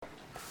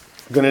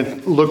We're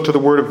going to look to the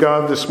Word of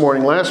God this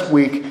morning. Last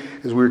week,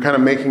 as we were kind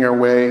of making our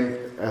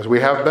way, as we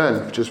have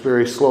been, just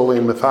very slowly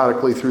and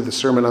methodically through the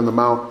Sermon on the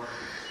Mount,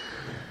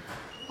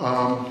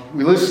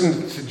 we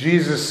listened to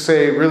Jesus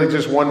say really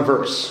just one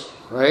verse,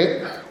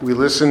 right? We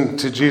listened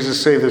to Jesus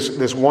say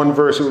this one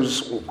verse. It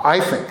was, I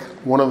think,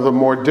 one of the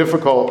more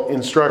difficult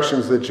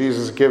instructions that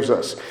Jesus gives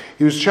us.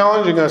 He was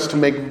challenging us to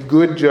make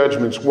good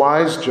judgments,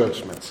 wise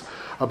judgments,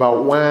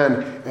 about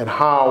when and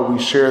how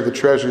we share the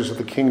treasures of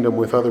the kingdom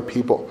with other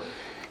people.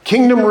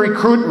 Kingdom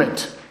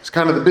recruitment is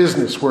kind of the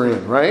business we're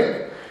in,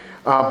 right?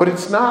 But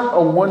it's not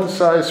a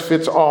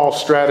one-size-fits-all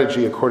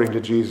strategy, according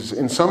to Jesus.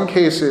 In some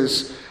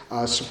cases,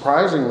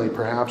 surprisingly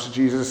perhaps,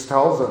 Jesus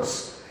tells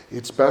us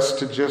it's best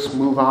to just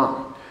move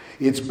on.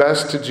 It's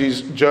best to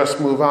just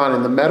move on.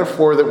 And the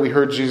metaphor that we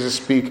heard Jesus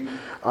speak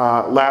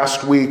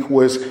last week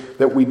was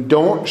that we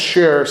don't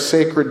share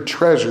sacred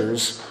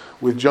treasures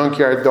with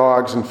junkyard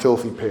dogs and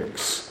filthy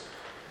pigs.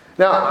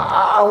 Now,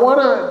 I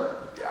want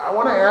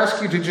to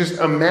ask you to just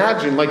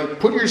imagine, like,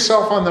 put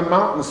yourself on the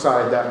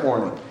mountainside that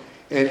morning.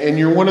 And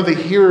you're one of the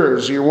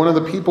hearers. You're one of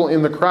the people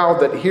in the crowd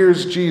that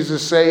hears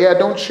Jesus say, yeah,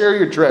 don't share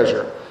your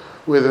treasure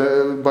with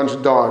a bunch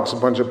of dogs, a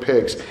bunch of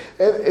pigs.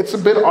 It's a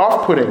bit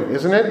off-putting,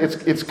 isn't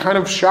it? It's kind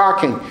of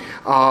shocking.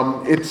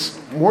 It's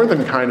more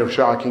than kind of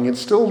shocking. It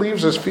still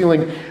leaves us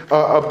feeling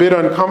a bit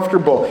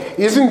uncomfortable.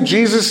 Isn't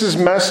Jesus'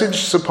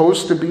 message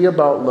supposed to be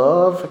about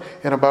love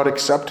and about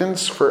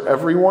acceptance for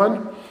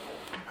everyone?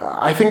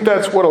 I think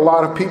that's what a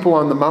lot of people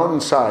on the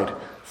mountainside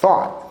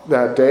thought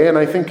that day, and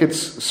I think it's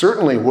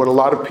certainly what a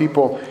lot of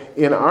people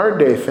in our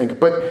day think.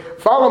 But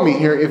follow me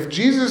here. If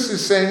Jesus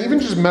is saying, even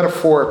just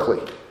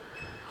metaphorically,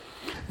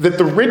 that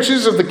the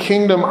riches of the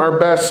kingdom are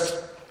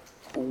best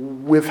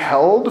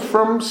withheld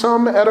from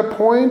some at a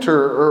point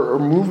or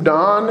moved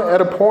on at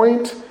a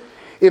point,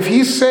 if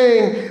he's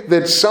saying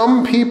that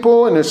some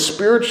people in a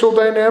spiritual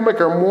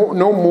dynamic are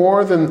no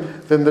more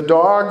than the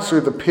dogs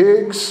or the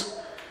pigs,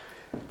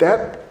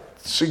 that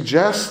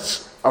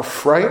suggests a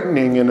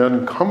frightening and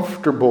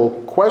uncomfortable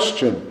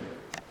question.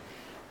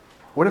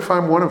 What if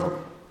I'm one of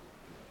them?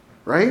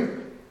 Right?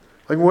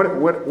 Like,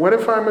 what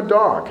if I'm a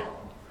dog?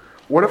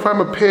 What if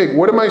I'm a pig?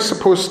 What am I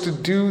supposed to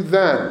do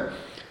then?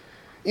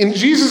 In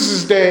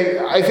Jesus' day,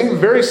 I think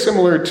very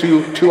similar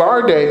to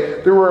our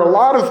day, there were a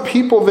lot of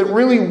people that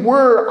really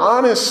were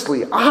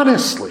honestly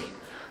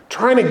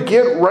trying to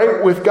get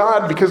right with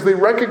God because they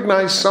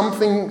recognized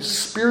something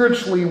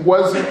spiritually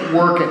wasn't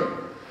working.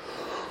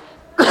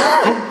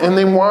 And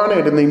they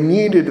wanted and they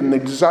needed and they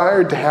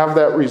desired to have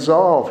that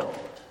resolved.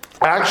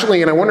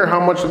 Actually, and I wonder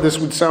how much of this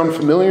would sound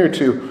familiar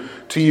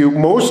to you,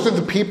 most of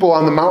the people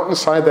on the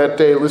mountainside that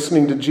day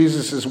listening to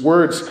Jesus'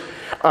 words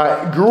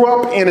grew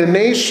up in a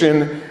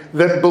nation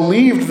that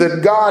believed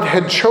that God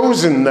had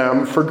chosen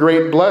them for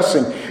great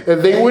blessing.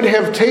 They would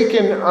have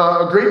taken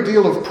a great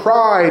deal of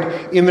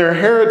pride in their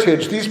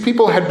heritage. These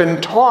people had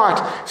been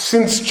taught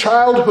since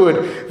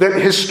childhood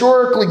that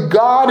historically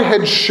God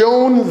had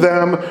shown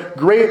them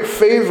great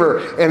favor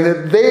and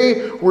that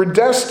they were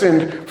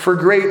destined for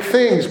great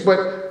things.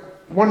 But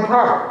one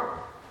problem,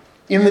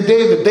 in the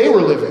day that they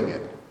were living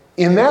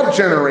in that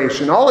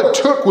generation, all it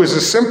took was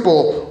a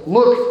simple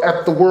look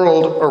at the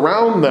world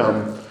around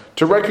them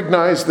to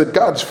recognize that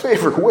God's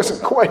favor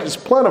wasn't quite as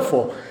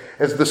plentiful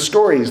as the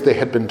stories they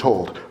had been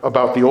told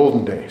about the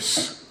olden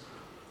days.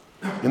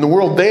 In the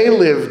world they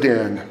lived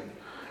in,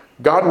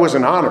 God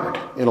wasn't honored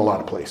in a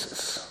lot of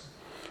places.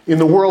 In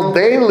the world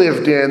they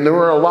lived in, there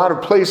were a lot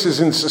of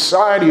places in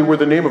society where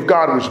the name of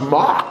God was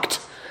mocked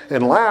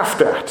and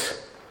laughed at.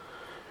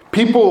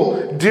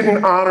 People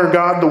didn't honor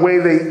God the way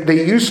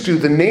they used to.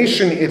 The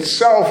nation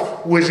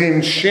itself was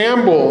in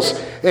shambles.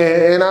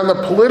 And on the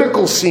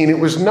political scene, it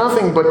was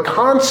nothing but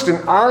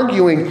constant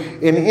arguing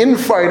and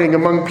infighting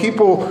among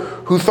people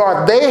who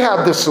thought they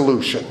had the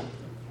solution.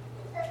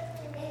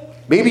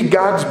 Maybe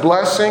God's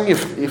blessing,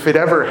 if it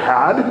ever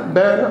had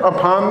been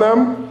upon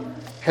them,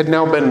 had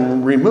now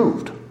been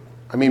removed.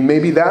 I mean,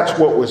 maybe that's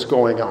what was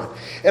going on.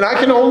 And I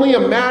can only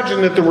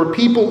imagine that there were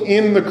people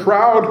in the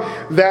crowd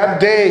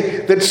that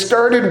day that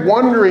started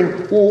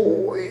wondering,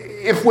 well,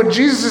 if what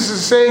Jesus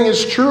is saying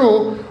is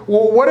true,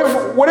 well, what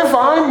if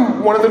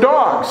I'm one of the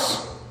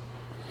dogs?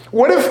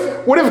 What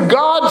if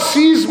God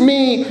sees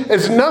me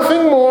as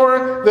nothing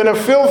more than a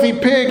filthy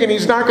pig and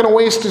he's not going to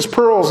waste his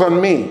pearls on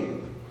me?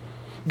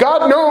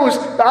 God knows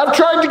I've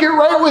tried to get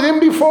right with him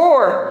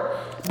before.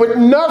 But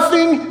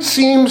nothing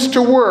seems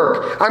to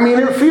work. I mean,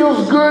 it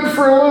feels good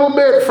for a little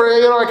bit.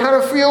 I kind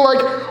of feel like,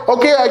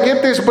 okay, I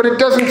get this, but it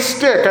doesn't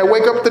stick. I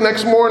wake up the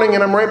next morning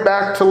and I'm right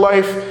back to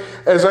life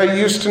as I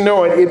used to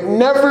know it. It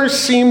never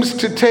seems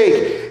to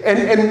take.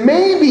 And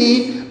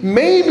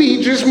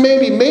maybe, just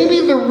maybe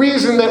the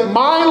reason that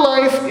my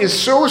life is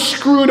so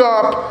screwed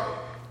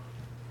up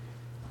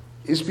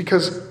is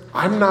because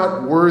I'm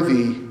not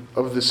worthy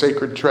of the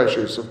sacred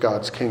treasures of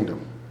God's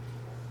kingdom.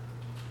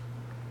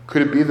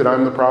 Could it be that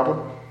I'm the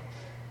problem?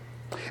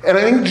 And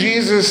I think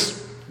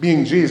Jesus,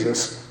 being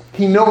Jesus,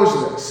 he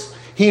knows this.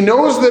 He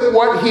knows that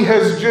what he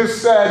has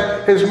just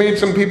said has made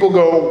some people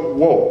go,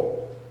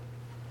 whoa,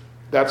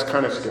 that's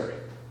kind of scary.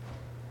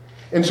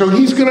 And so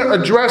he's going to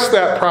address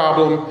that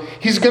problem.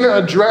 He's going to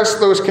address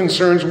those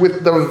concerns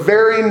with the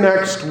very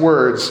next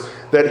words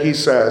that he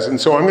says. And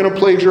so I'm going to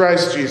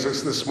plagiarize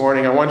Jesus this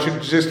morning. I want you to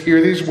just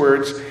hear these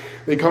words.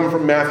 They come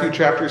from Matthew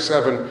chapter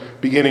 7,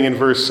 beginning in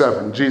verse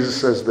 7. Jesus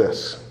says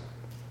this: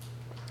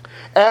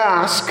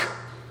 "Ask,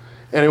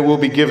 and it will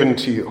be given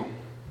to you.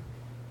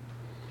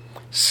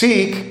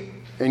 Seek,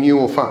 and you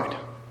will find.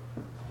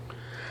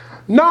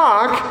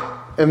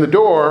 Knock, and the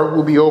door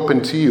will be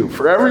opened to you.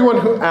 For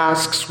everyone who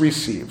asks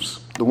receives.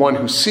 The one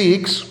who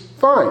seeks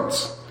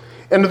finds.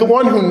 And to the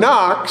one who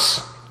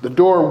knocks, the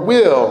door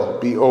will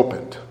be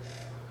opened.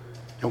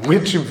 And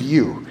which of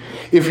you,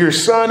 if your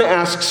son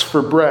asks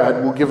for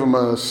bread, will give him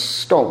a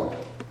stone?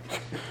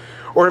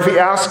 Or if he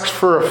asks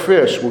for a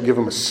fish, will give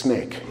him a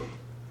snake?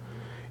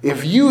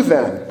 If you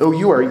then, though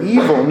you are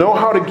evil, know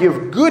how to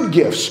give good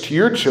gifts to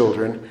your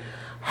children,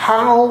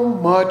 how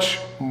much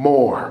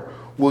more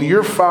will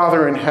your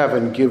Father in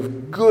heaven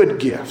give good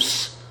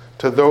gifts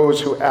to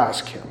those who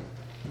ask him?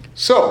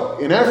 So,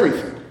 in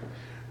everything,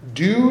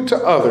 do to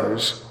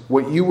others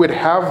what you would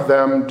have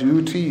them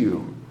do to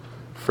you,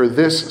 for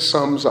this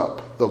sums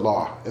up the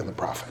law and the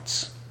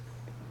prophets."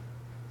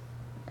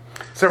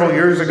 Several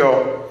years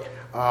ago,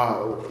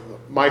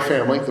 my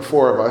family, the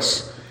four of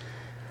us,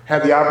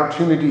 had the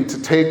opportunity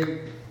to take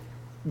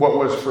what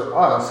was for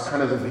us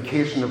kind of the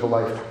vacation of a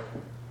lifetime.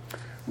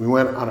 We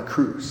went on a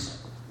cruise,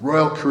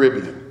 Royal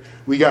Caribbean.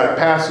 We got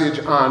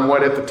passage on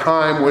what at the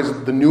time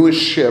was the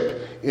newest ship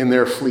in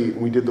their fleet,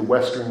 and we did the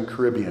Western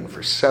Caribbean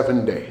for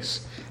 7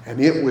 days. And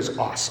it was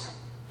awesome.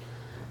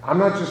 I'm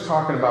not just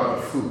talking about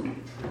the food,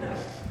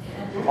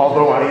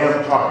 although I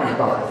am talking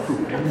about the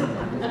food.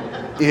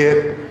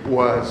 It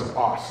was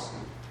awesome.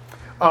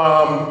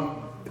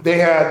 They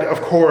had,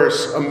 of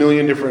course, a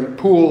million different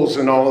pools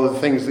and all of the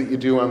things that you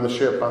do on the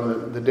ship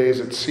on the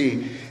days at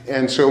sea.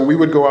 And so we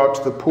would go out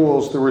to the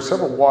pools. There were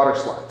several water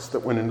slides that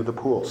went into the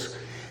pools.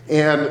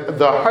 And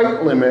the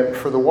height limit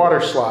for the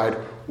water slide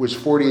was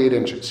 48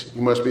 inches.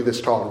 You must be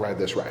this tall to ride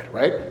this ride,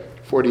 right?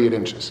 48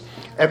 inches.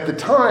 At the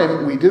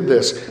time we did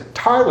this,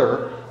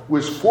 Tyler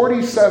was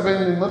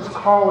 47, and let's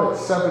call it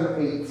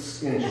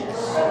 7/8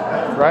 inches,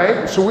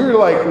 right? So we were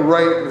like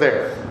right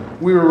there.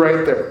 We were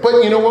right there.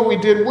 But you know what we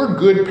did? We're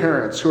good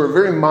parents who are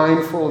very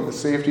mindful of the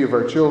safety of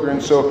our children.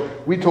 So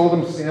we told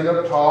them, stand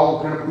up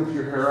tall, we're going to poof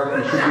your hair up,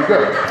 and you should be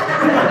good.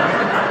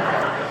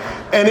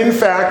 And in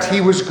fact, he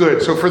was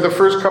good. So for the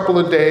first couple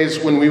of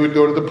days when we would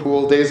go to the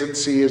pool, days at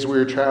sea as we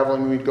were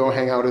traveling, we'd go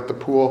hang out at the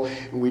pool,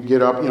 and we'd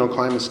get up,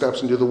 climb the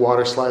steps and do the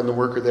water slide, and the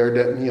worker there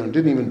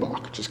didn't even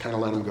balk, just kind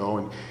of let him go,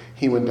 and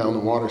he went down the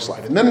water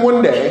slide. And then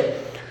one day,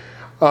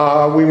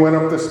 we went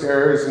up the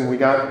stairs, and we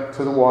got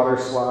to the water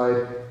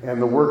slide,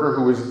 and the worker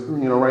who was,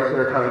 right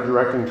there kind of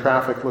directing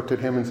traffic looked at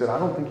him and said, "I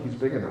don't think he's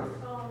big enough."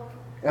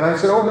 And I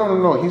said, "Oh,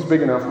 no, he's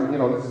big enough.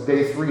 This is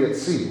day 3 at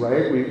sea,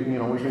 right? We've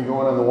been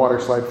going on the water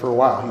slide for a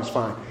while. He's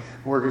fine."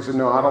 The worker said,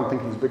 "No, I don't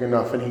think he's big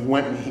enough." And he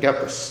went and he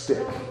got the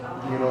stick.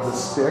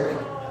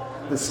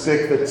 The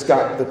stick that's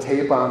got the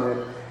tape on it.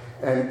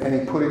 And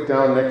he put it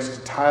down next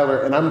to Tyler.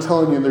 And I'm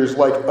telling you, there's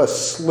like a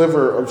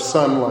sliver of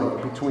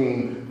sunlight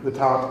between the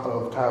top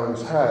of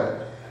Tyler's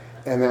head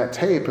and that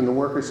tape. And the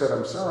worker said,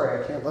 "I'm sorry,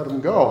 I can't let him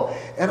go."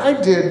 And I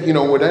did,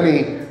 what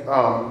any,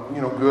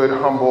 good,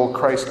 humble,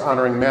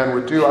 Christ-honoring man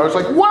would do. I was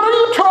like, "What are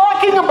you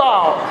talking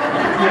about?"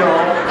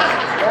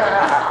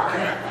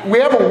 We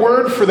have a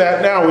word for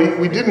that now.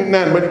 We didn't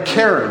then, but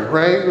Karen,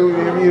 right?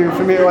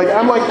 For me,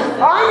 I'm like,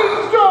 "I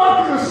need to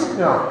talk to this."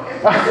 No.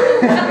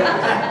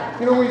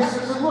 We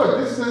said, "Look,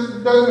 this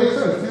doesn't make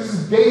sense. This is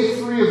day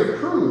 3 of the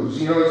cruise.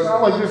 It's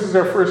not like this is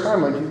our first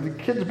time. Like, the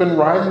kid's been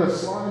riding the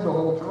slide the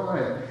whole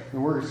time." And the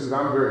worker says,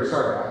 "I'm very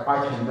sorry.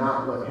 I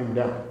cannot let him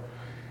down."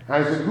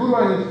 And I said, "Who do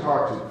I need to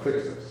talk to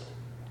fix this?"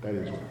 That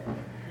is one.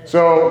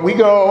 So we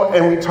go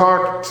and we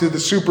talk to the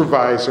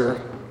supervisor.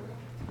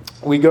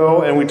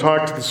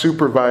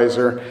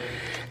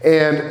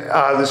 And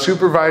the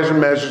supervisor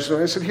measures,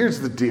 and I said, "Here's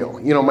the deal.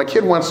 My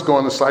kid wants to go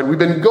on the slide. We've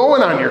been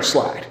going on your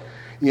slide.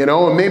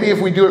 And maybe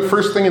if we do it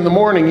first thing in the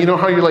morning,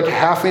 how you're like a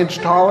half inch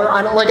taller?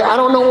 I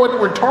don't know what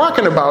we're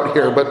talking about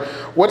here, but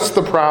what's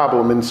the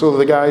problem?" And so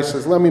the guy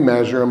says, "Let me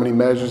measure him," and he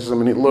measures him,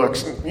 and he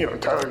looks,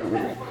 and, Tyler,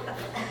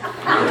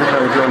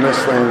 kind of doing this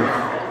thing.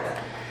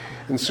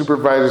 And the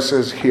supervisor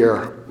says,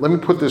 "Here, let me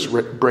put this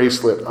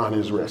bracelet on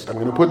his wrist. I'm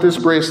going to put this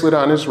bracelet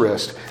on his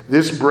wrist.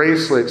 This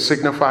bracelet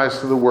signifies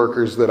to the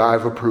workers that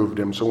I've approved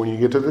him. So when you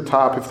get to the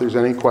top, if there's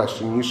any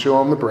question, you show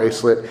him the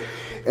bracelet,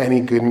 and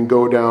he can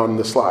go down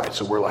the slide."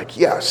 So we're like,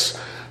 "Yes."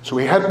 So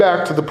we head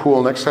back to the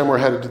pool. Next time we're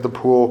headed to the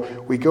pool,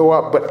 we go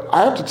up. But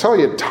I have to tell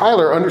you,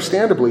 Tyler,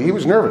 understandably, he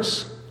was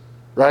nervous,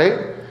 right?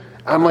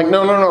 I'm like,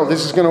 no,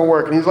 this is going to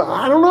work. And he's like,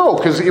 "I don't know,"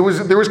 because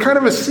there was kind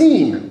of a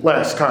scene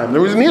last time.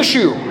 There was an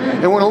issue.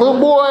 And when a little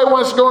boy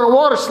wants to go on a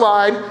water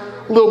slide,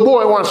 a little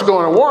boy wants to go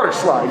on a water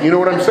slide. You know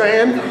what I'm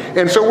saying?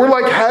 And so we're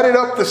like headed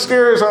up the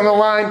stairs on the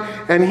line,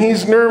 and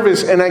he's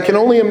nervous. And I can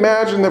only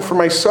imagine that for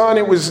my son,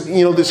 it was,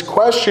 this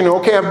question,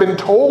 okay, I've been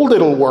told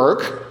it'll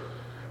work,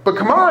 but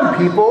come on,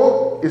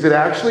 people, is it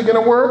actually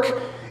going to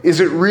work? Is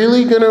it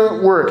really going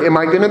to work? Am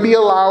I going to be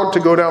allowed to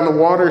go down the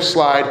water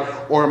slide,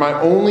 or am I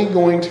only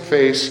going to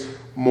face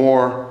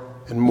more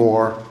and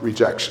more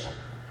rejection?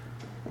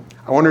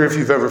 I wonder if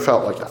you've ever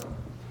felt like that.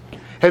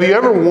 Have you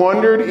ever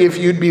wondered if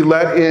you'd be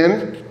let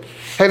in?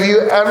 Have you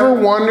ever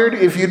wondered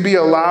if you'd be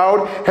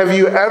allowed? Have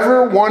you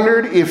ever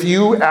wondered if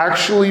you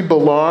actually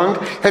belonged?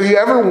 Have you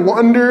ever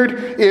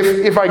wondered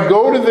if I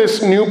go to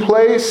this new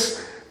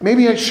place,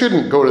 maybe I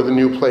shouldn't go to the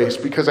new place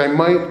because I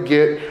might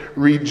get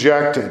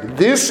rejected?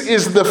 This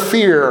is the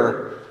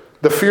fear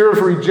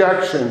of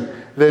rejection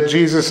that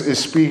Jesus is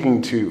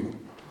speaking to.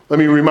 Let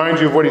me remind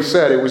you of what he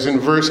said. It was in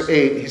verse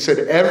 8. He said,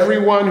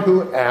 "Everyone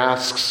who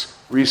asks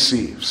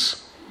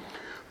receives.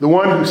 The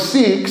one who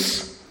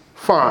seeks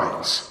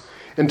finds.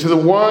 And to the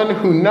one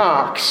who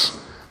knocks,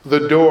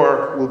 the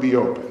door will be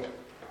opened."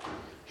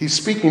 He's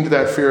speaking to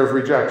that fear of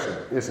rejection,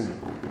 isn't he?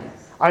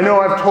 I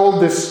know I've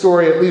told this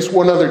story at least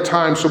one other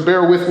time, so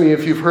bear with me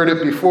if you've heard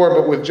it before,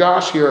 but with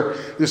Josh here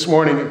this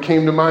morning, it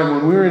came to mind.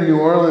 When we were in New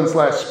Orleans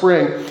last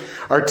spring,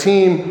 our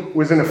team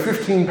was in a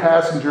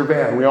 15-passenger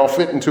van. We all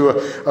fit into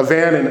a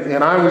van,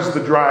 and I was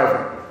the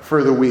driver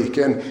for the week.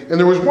 And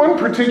there was one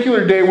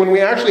particular day when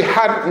we actually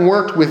hadn't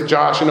worked with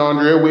Josh and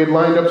Andrea. We had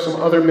lined up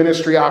some other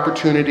ministry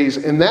opportunities.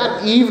 And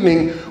that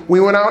evening, we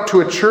went out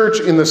to a church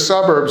in the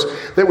suburbs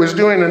that was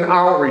doing an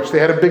outreach. They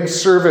had a big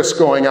service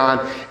going on.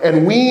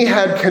 And we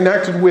had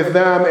connected with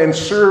them and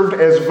served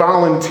as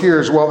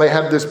volunteers while they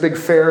had this big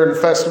fair and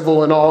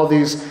festival and all of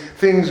these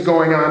things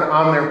going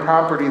on their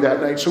property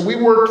that night. So we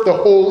worked the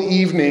whole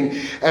evening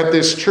at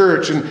this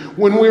church. And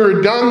when we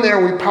were done there,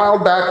 we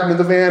piled back into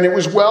the van. It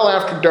was well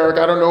after dark.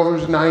 I don't know if it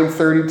was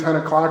 9:30, 10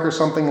 o'clock or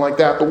something like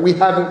that, but we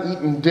hadn't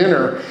eaten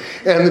dinner.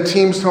 And the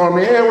team's telling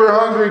me, "Hey, we're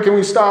hungry. Can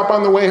we stop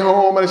on the way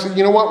home?" And I said,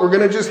 "You know what? We're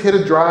going to just hit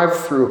a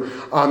drive-through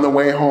on the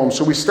way home."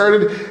 So we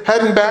started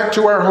heading back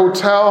to our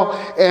hotel,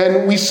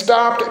 and we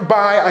stopped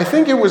by, I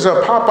think it was a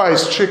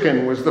Popeye's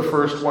Chicken was the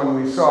first one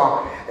we saw.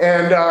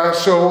 And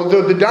so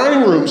the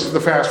dining rooms to the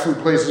fast food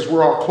places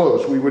were all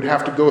closed. We would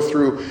have to go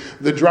through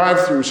the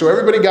drive-through. So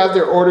everybody got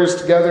their orders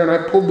together, and I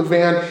pulled the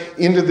van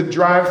into the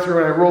drive-through,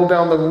 and I rolled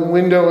down the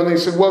window, and they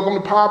said,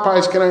 "Welcome to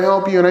Popeye's. Can I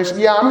help you?" And I said,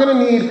 "Yeah, I'm going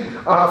to need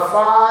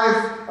 5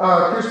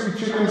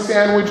 crispy chicken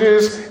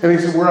sandwiches." And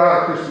they said, "We're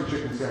out of crispy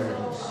chicken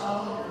sandwiches."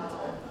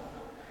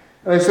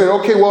 And I said,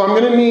 "Okay, well, I'm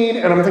going to need,"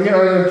 and I'm thinking,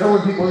 I'm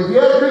telling people, "If you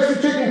have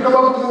crispy chicken, come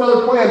up with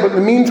another plan." But in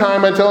the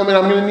meantime, I tell them,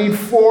 "I'm going to need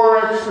 4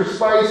 extra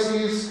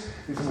spices."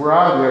 He said, "We're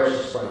out of the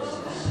extra spices."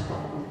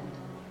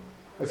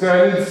 I said,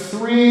 "I need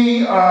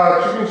 3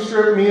 chicken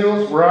strip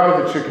meals." We're out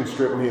of the chicken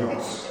strip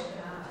meals.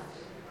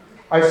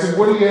 I said,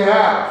 "What do you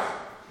have?"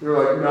 They were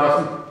like,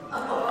 "Nothing."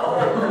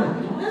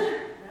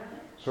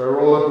 So I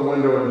rolled up the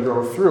window and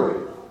drove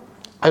through.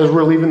 As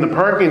we're leaving the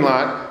parking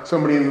lot,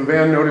 somebody in the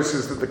van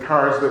notices that the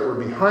cars that were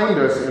behind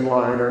us in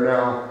line are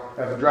now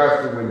at the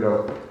drive-thru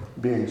window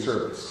being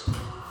serviced.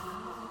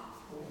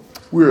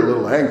 We were a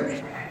little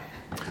angry.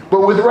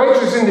 But with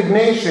righteous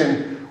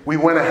indignation, we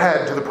went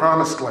ahead to the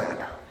promised land.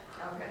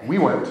 We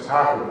went to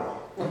Taco Bell.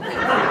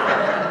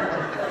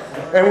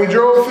 And we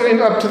drove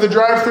up to the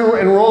drive-thru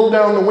and rolled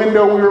down the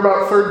window. We were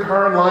about 3rd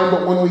car in line,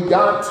 but when we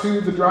got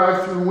to the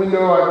drive-thru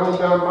window, I rolled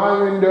down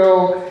my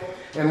window,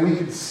 and we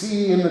could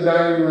see in the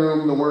dining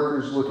room the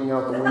workers looking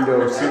out the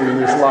window, seeing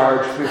this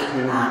large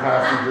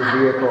 15-passenger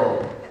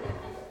vehicle.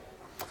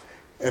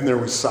 And there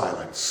was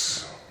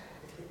silence.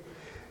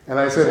 And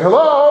I said,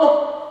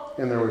 "Hello?"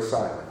 And there was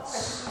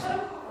silence.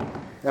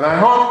 And I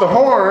honked the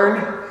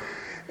horn,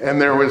 and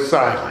there was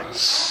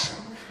silence.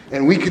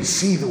 And we could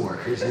see the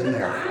workers in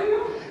there,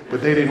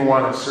 but they didn't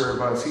want to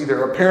serve us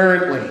either.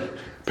 Apparently,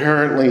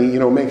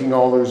 making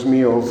all those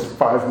meals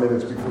 5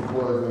 minutes before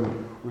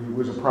closing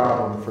was a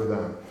problem for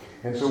them.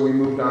 And so we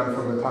moved on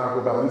from the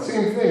Taco Bell. And the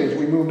same thing, as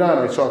we moved on,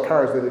 I saw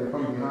cars that had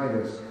come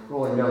behind us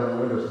rolling down the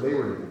windows. They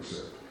were getting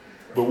served.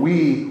 But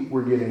we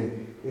were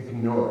getting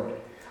ignored.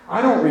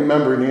 I don't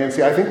remember,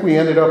 Nancy. I think we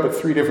ended up at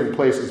 3 different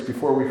places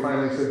before we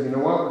finally said, "You know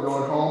what? We're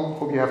going home.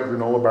 Hope you have a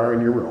granola bar in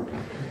your room."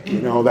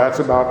 That's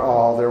about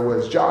all there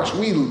was. Josh,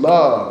 we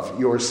love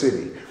your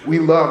city. We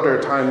loved our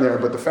time there,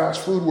 but the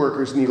fast food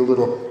workers need a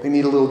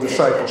little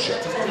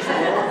discipleship.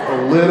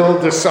 A little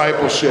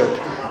discipleship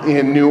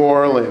in New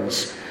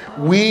Orleans.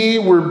 We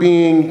were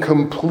being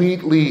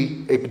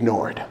completely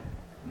ignored.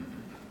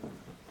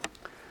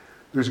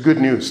 There's good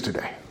news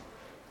today.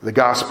 The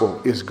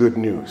gospel is good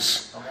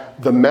news.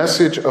 The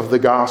message of the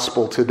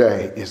gospel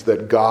today is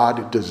that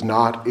God does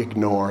not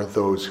ignore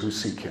those who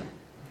seek him.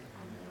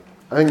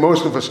 I think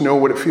most of us know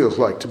what it feels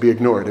like to be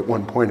ignored at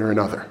one point or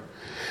another.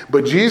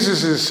 But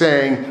Jesus is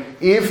saying,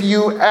 if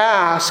you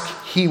ask,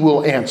 he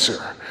will answer.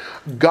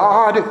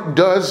 God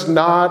does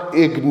not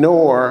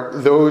ignore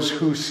those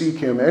who seek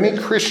him. Any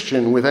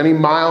Christian with any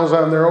miles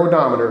on their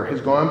odometer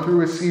has gone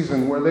through a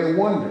season where they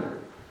wonder,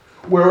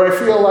 where I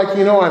feel like,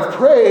 I've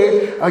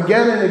prayed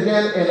again and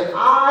again, and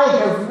I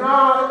have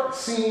not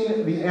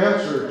seen the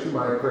answer to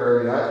my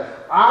prayer yet.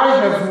 I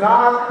have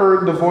not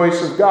heard the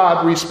voice of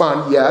God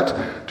respond yet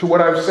to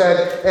what I've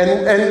said.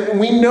 And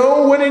we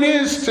know what it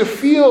is to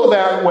feel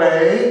that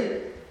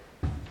way.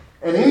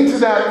 And into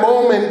that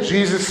moment,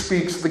 Jesus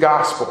speaks the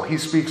gospel. He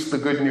speaks the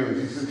good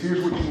news. He says,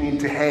 here's what you need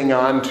to hang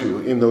on to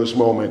in those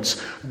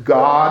moments.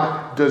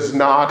 God does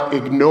not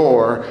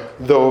ignore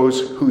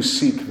those who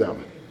seek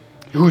them,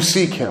 who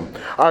seek him.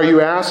 Are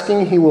you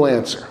asking? He will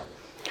answer.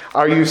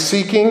 Are you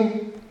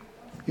seeking?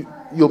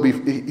 He'll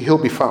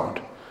be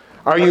found.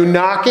 Are you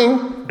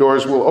knocking?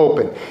 Doors will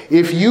open.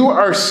 If you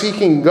are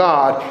seeking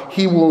God,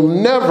 he will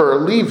never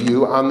leave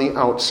you on the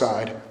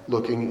outside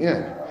looking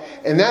in.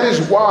 And that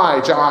is why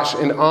Josh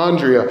and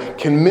Andrea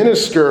can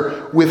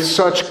minister with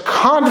such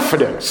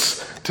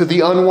confidence to the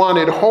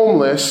unwanted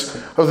homeless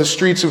of the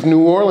streets of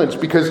New Orleans,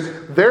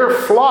 because their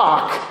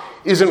flock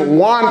isn't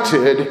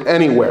wanted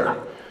anywhere.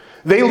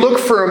 They look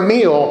for a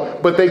meal,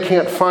 but they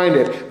can't find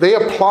it. They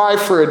apply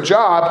for a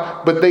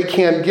job, but they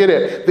can't get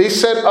it. They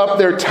set up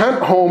their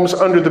tent homes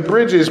under the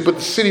bridges, but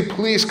the city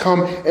police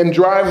come and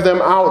drive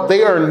them out.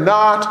 They are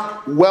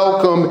not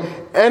welcome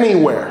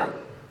anywhere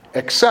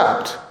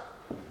except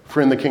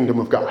for in the kingdom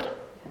of God.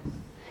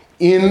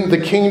 In the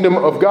kingdom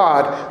of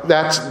God,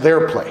 that's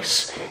their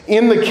place.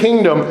 In the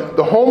kingdom,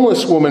 the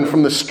homeless woman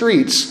from the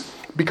streets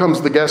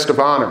becomes the guest of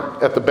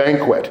honor at the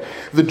banquet.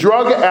 The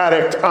drug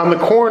addict on the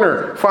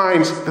corner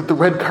finds that the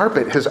red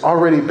carpet has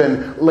already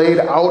been laid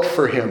out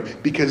for him,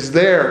 because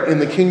there in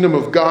the kingdom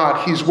of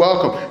God, he's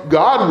welcome.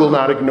 God will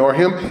not ignore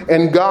him,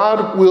 and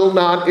God will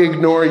not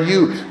ignore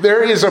you.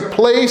 There is a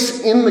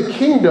place in the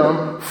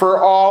kingdom for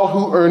all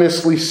who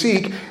earnestly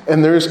seek,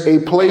 and there's a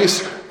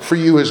place for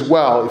you as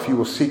well if you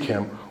will seek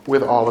him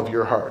with all of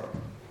your heart.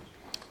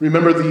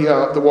 Remember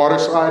the water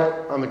slide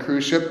on the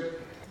cruise ship?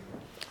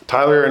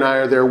 Tyler and I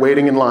are there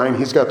waiting in line.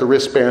 He's got the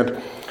wristband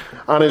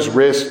on his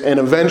wrist, and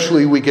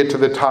eventually we get to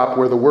the top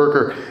where the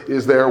worker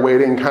is there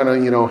waiting, kind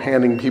of,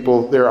 handing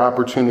people their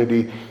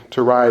opportunity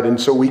to ride. And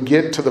so we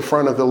get to the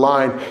front of the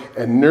line,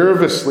 and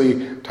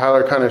nervously,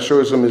 Tyler kind of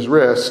shows him his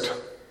wrist,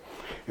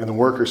 and the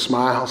worker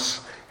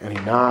smiles, and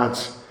he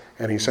nods,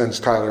 and he sends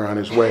Tyler on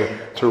his way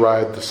to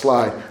ride the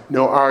slide.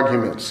 No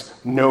arguments,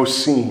 no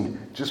scene,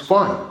 just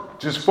fun.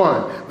 Just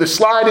fun. The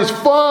slide is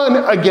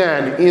fun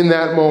again in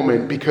that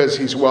moment because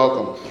he's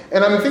welcome.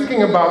 And I'm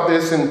thinking about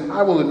this, and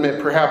I will admit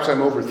perhaps I'm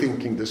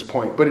overthinking this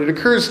point, but it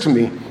occurs to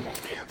me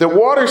that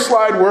water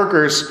slide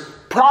workers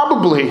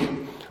probably,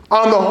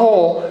 on the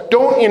whole,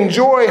 don't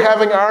enjoy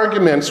having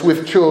arguments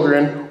with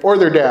children or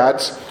their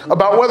dads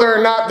about whether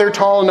or not they're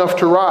tall enough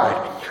to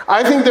ride.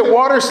 I think that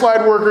water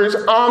slide workers,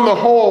 on the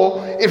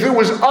whole, if it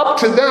was up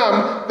to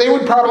them, they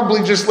would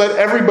probably just let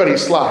everybody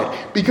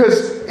slide,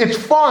 because it's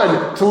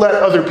fun to let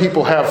other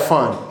people have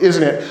fun,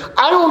 isn't it?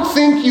 I don't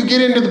think you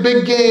get into the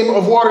big game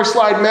of water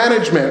slide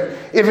management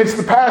if it's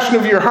the passion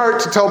of your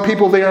heart to tell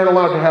people they aren't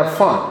allowed to have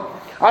fun.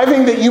 I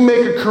think that you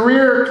make a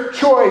career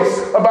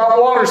choice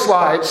about water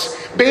slides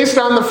based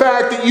on the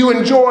fact that you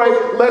enjoy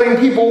letting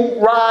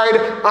people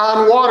ride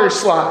on water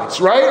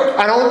slides, right?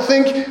 I don't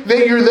think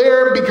that you're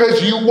there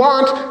because you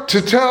want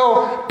to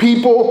tell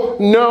people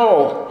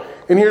no.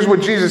 And here's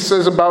what Jesus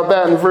says about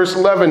that in verse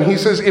 11. He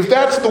says, if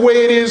that's the way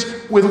it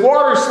is with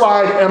water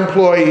slide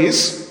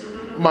employees,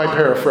 my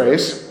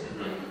paraphrase,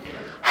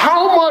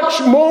 how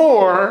much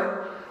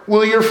more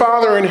will your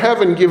Father in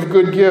heaven give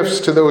good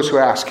gifts to those who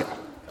ask him?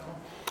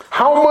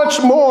 How much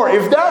more?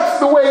 If that's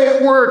the way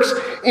it works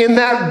in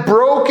that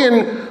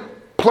broken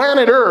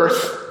planet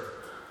Earth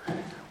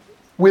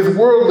with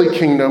worldly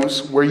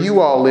kingdoms where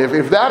you all live,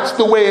 if that's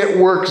the way it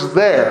works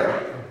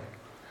there,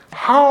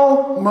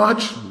 how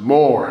much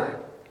more?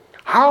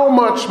 How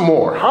much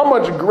more? How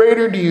much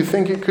greater do you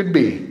think it could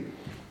be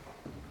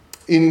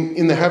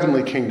in the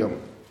heavenly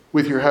kingdom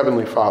with your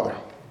heavenly Father?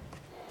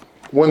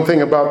 One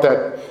thing about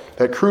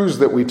that cruise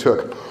that we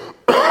took,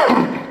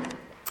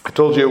 I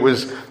told you it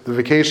was the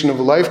vacation of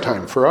a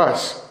lifetime for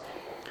us.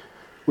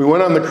 We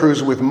went on the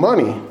cruise with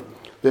money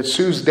that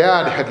Sue's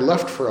dad had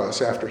left for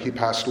us after he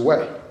passed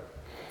away.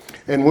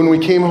 And when we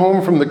came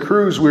home from the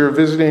cruise, we were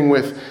visiting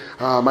with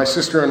my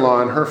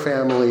sister-in-law and her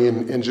family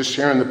and just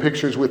sharing the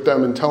pictures with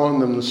them and telling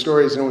them the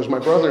stories. And it was my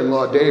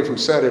brother-in-law, Dave, who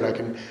said it. I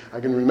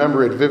can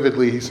remember it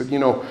vividly. He said,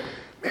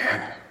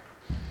 man,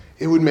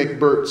 it would make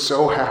Bert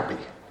so happy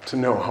to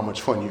know how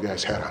much fun you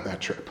guys had on that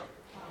trip.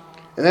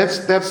 And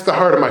that's the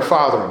heart of my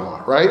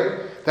father-in-law, right?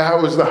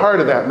 That was the heart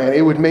of that man.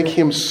 It would make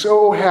him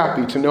so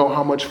happy to know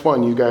how much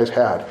fun you guys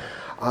had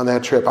on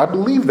that trip. I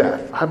believe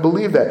that.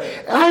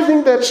 And I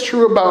think that's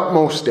true about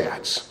most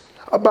dads.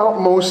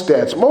 Most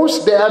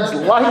dads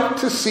like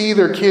to see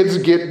their kids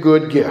get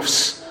good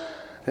gifts.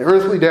 The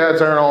earthly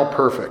dads aren't all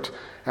perfect.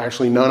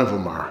 Actually, none of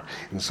them are.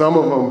 And some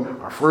of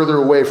them are further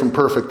away from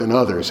perfect than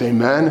others.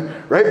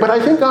 Amen? Right? But I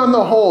think on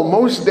the whole,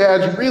 most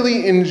dads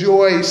really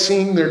enjoy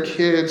seeing their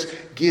kids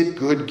get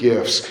good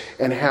gifts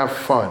and have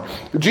fun.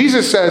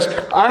 Jesus says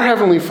our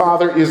Heavenly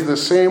Father is the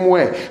same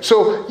way.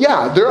 So,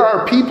 yeah, there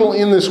are people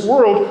in this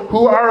world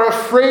who are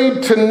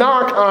afraid to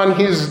knock on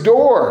his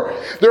door.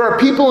 There are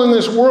people in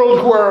this world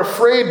who are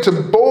afraid to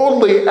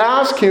boldly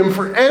ask him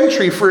for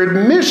entry, for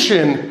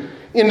admission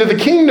into the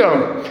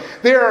kingdom.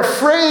 They are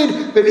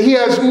afraid that he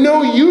has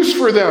no use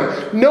for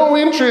them, no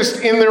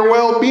interest in their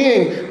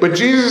well-being. But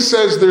Jesus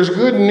says there's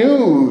good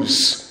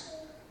news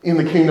in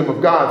the kingdom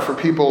of God for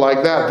people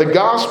like that. The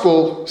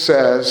gospel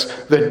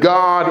says that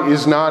God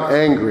is not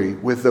angry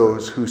with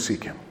those who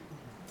seek him.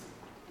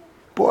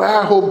 Boy,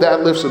 I hope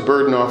that lifts a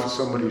burden off of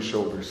somebody's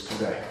shoulders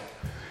today.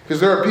 Because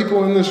there are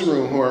people in this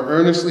room who are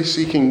earnestly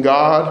seeking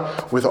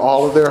God with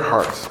all of their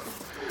hearts.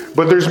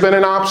 But there's been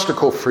an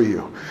obstacle for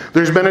you.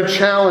 There's been a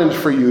challenge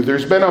for you.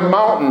 There's been a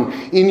mountain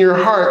in your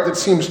heart that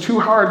seems too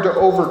hard to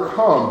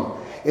overcome.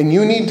 And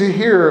you need to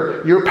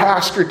hear your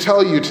pastor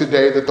tell you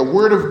today that the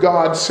Word of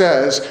God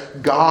says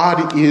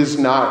God is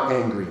not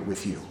angry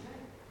with you.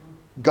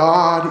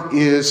 God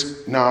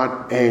is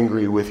not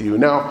angry with you.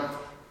 Now,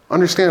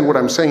 understand what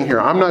I'm saying here.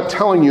 I'm not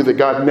telling you that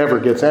God never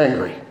gets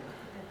angry.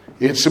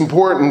 It's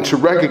important to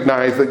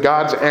recognize that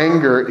God's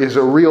anger is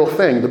a real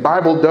thing. The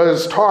Bible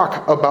does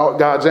talk about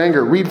God's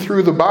anger. Read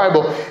through the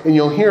Bible and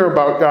you'll hear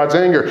about God's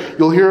anger.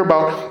 You'll hear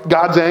about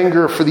God's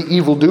anger for the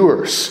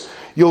evildoers.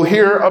 You'll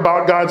hear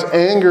about God's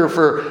anger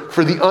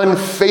for the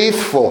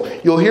unfaithful.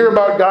 You'll hear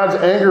about God's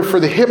anger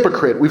for the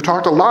hypocrite. We've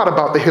talked a lot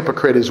about the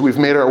hypocrite as we've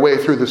made our way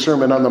through the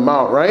Sermon on the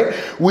Mount, right?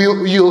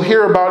 You'll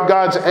hear about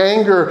God's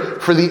anger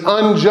for the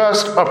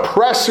unjust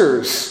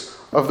oppressors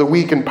of the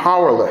weak and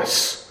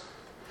powerless.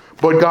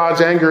 But God's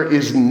anger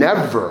is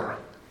never,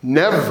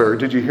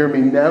 did you hear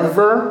me?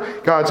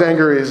 Never. God's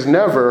anger is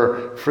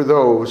never for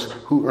those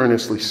who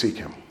earnestly seek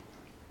him.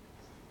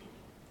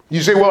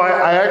 You say, well,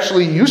 I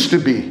actually used to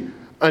be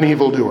an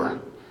evildoer.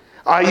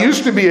 I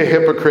used to be a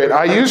hypocrite.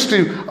 I used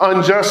to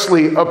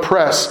unjustly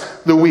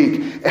oppress the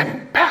weak.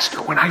 And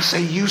Pastor, when I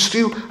say used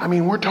to, I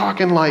mean, we're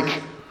talking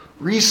like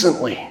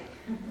recently.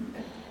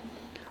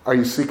 Are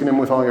you seeking him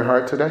with all your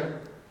heart today?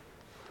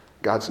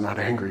 God's not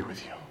angry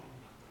with you.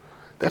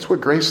 That's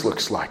what grace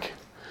looks like.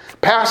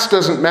 Past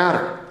doesn't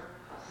matter.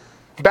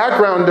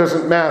 Background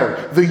doesn't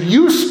matter. The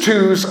used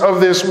tos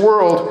of this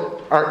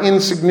world are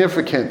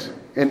insignificant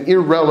and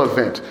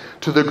irrelevant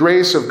to the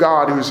grace of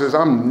God who says,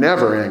 I'm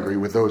never angry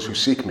with those who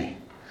seek me.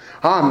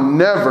 I'm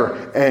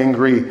never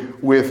angry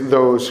with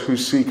those who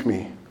seek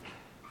me.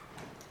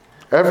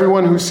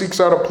 Everyone who seeks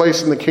out a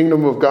place in the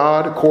kingdom of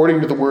God,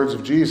 according to the words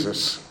of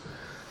Jesus,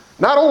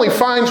 not only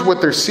finds what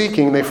they're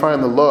seeking, they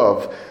find the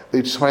love,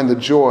 they just find the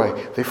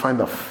joy, they find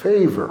the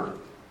favor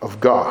of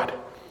God.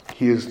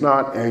 He is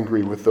not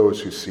angry with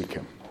those who seek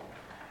him.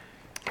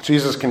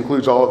 Jesus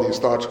concludes all of these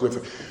thoughts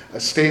with a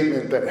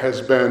statement that has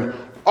been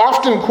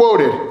often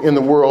quoted in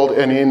the world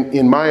and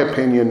in my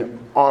opinion,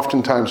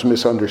 oftentimes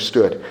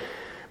misunderstood.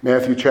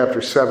 Matthew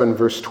chapter 7,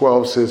 verse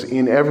 12 says,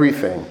 in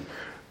everything,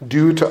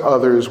 do to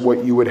others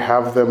what you would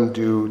have them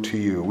do to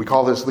you. We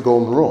call this the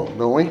golden rule,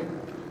 don't we?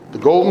 The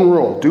golden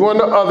rule. Do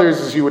unto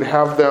others as you would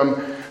have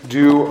them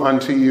do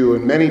unto you.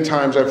 And many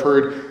times I've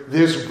heard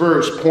this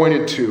verse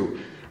pointed to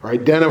or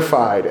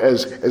identified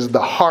as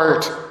the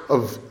heart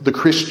of the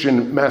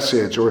Christian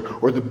message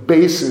or the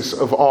basis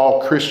of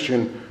all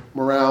Christian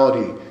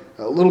morality.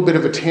 A little bit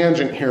of a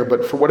tangent here,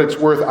 but for what it's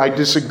worth, I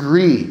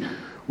disagree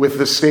with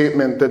the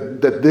statement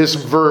that this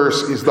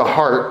verse is the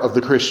heart of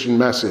the Christian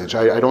message.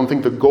 I don't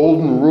think the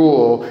golden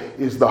rule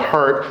is the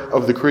heart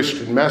of the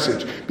Christian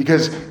message.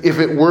 Because if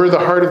it were the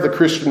heart of the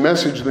Christian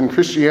message, then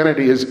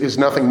Christianity is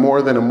nothing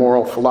more than a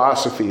moral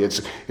philosophy.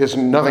 It's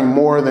nothing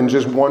more than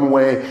just one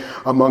way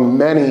among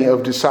many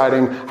of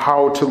deciding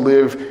how to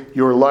live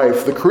your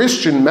life. The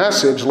Christian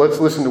message, let's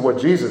listen to what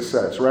Jesus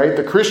says, right?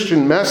 The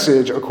Christian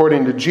message,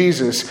 according to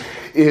Jesus,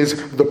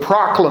 is the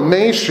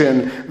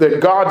proclamation that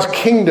God's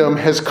kingdom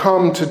has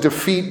come to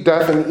defeat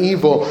death and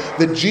evil,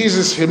 that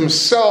Jesus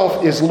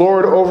himself is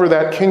Lord over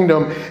that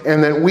kingdom,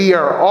 and that we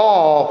are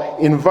all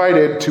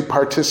invited to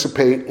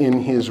participate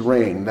in his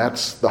reign.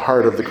 That's the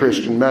heart of the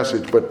Christian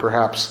message, but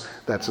perhaps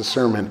that's a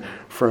sermon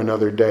for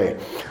another day.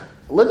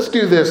 Let's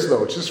do this,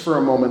 though, just for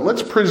a moment.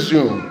 Let's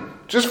presume,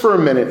 just for a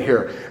minute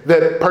here,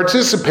 that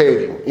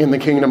participating in the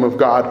kingdom of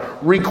God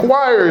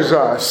requires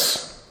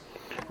us,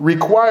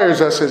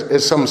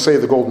 as some say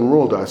the golden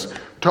rule does,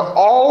 to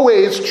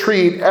always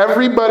treat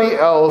everybody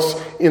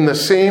else in the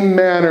same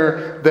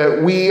manner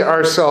that we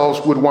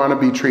ourselves would want to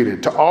be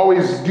treated. To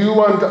always do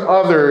unto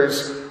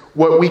others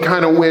what we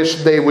kind of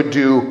wish they would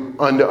do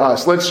unto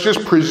us. Let's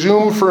just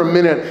presume for a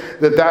minute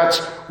that that's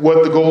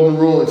what the golden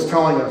rule is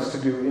telling us to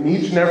do. In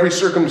each and every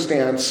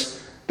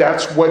circumstance,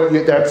 that's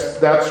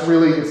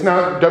really, it's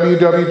not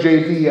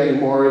WWJD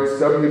anymore,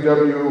 it's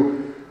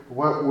WW,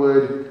 what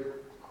would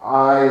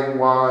I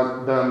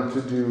want them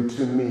to do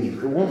to me.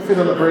 It won't fit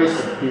on the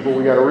bracelet, people.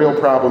 We got a real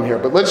problem here.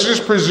 But let's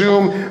just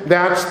presume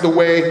that's the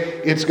way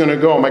it's going to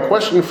go. My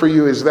question for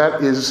you is that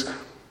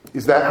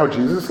how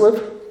Jesus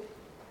lived?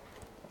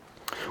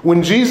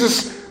 When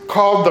Jesus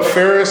called the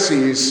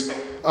Pharisees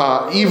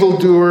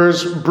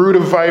evildoers, brood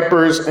of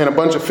vipers, and a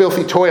bunch of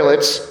filthy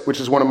toilets,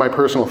 which is one of my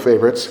personal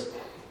favorites,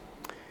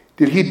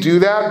 did he do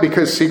that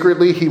because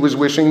secretly he was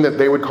wishing that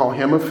they would call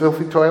him a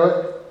filthy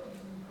toilet?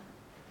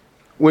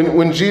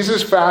 When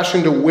Jesus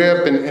fashioned a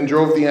whip and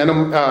drove the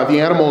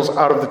animals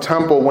out of the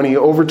temple, when he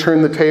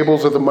overturned the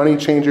tables of the money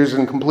changers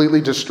and completely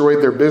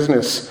destroyed their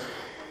business,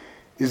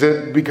 is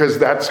it because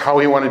that's how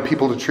he wanted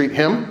people to treat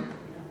him?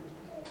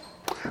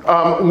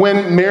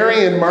 When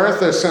Mary and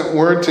Martha sent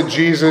word to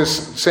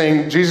Jesus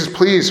saying, Jesus,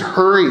 please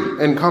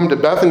hurry and come to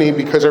Bethany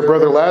because our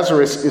brother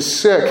Lazarus is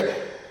sick.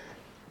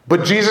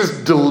 But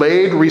Jesus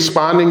delayed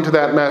responding to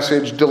that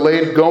message,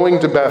 delayed going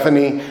to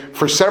Bethany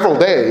for several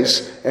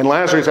days, and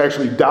Lazarus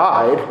actually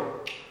died.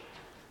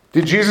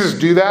 Did Jesus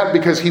do that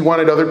because he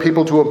wanted other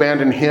people to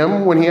abandon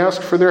him when he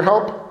asked for their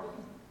help?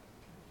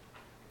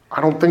 I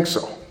don't think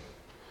so.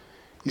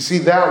 You see,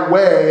 that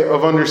way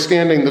of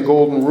understanding the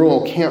golden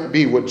rule can't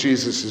be what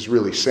Jesus is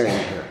really saying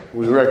here.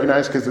 We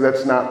recognize because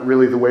that's not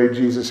really the way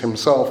Jesus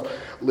himself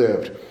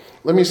lived.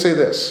 Let me say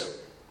this.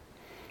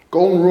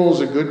 Golden rule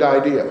is a good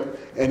idea.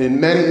 And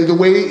in the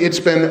way it's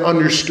been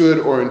understood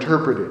or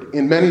interpreted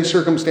in many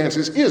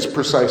circumstances is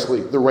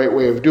precisely the right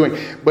way of doing.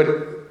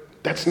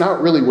 But that's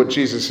not really what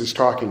Jesus is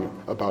talking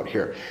about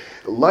here.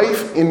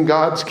 Life in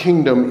God's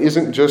kingdom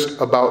isn't just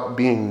about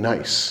being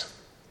nice.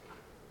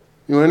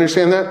 You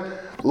understand that?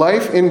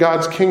 Life in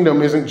God's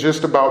kingdom isn't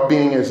just about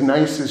being as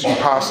nice as you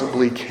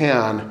possibly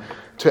can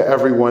to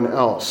everyone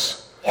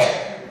else.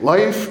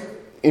 Life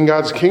in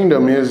God's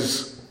kingdom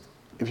is,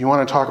 if you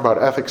want to talk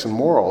about ethics and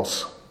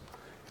morals,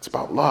 it's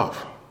about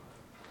love.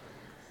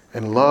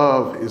 And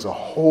love is a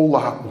whole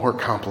lot more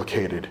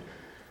complicated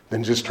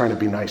than just trying to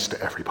be nice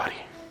to everybody,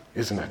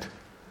 isn't it?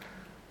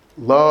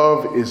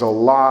 Love is a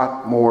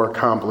lot more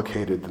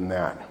complicated than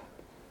that.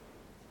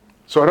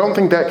 So I don't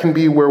think that can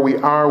be where we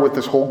are with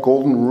this whole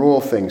golden rule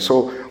thing.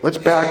 So let's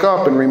back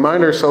up and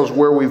remind ourselves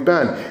where we've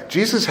been.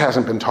 Jesus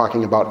hasn't been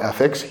talking about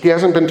ethics. He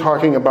hasn't been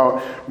talking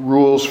about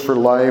rules for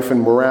life and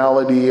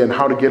morality and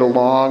how to get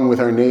along with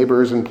our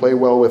neighbors and play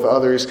well with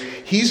others.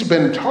 He's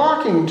been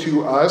talking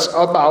to us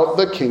about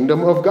the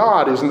kingdom of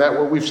God. Isn't that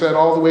what we've said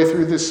all the way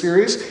through this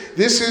series?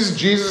 This is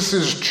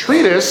Jesus'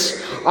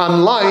 treatise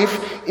on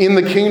life in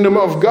the kingdom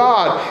of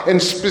God.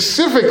 And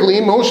specifically,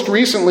 most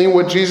recently,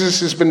 what Jesus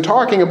has been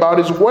talking about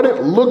is what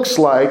it looks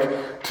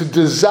like to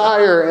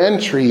desire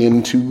entry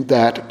into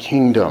that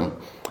kingdom.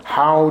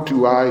 How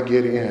do I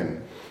get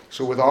in?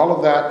 So with all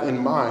of that in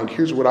mind,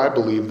 here's what I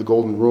believe the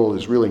golden rule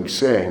is really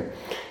saying.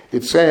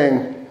 It's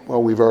saying,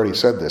 well, we've already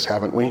said this,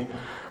 haven't we?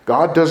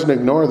 God doesn't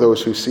ignore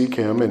those who seek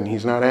him, and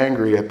he's not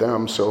angry at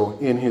them. So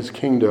in his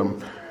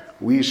kingdom,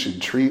 we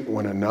should treat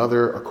one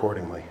another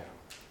accordingly.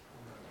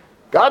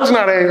 God's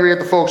not angry at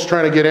the folks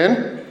trying to get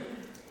in.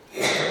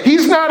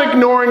 He's not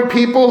ignoring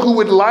people who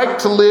would like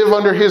to live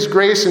under his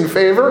grace and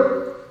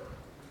favor.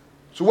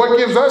 So what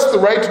gives us the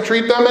right to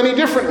treat them any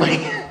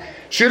differently?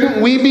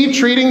 Shouldn't we be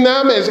treating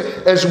them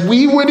as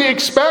we would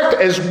expect,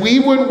 as we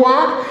would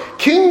want?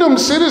 Kingdom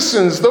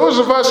citizens, those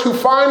of us who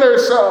find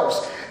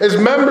ourselves as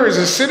members,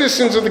 as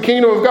citizens of the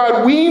kingdom of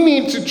God, we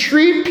need to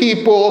treat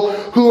people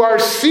who are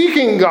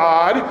seeking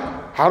God.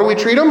 How do we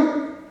treat them?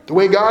 The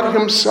way God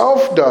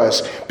himself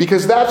does.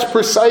 Because that's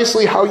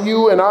precisely how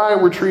you and I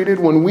were treated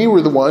when we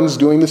were the ones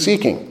doing the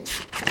seeking.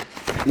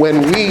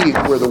 When we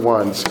were the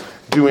ones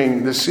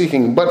doing the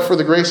seeking. But for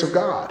the grace of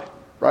God,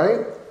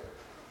 right?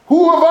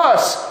 Who of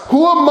us,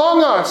 who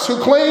among us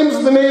who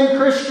claims the name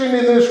Christian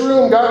in this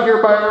room got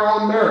here by our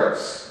own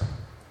merits?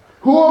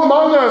 Who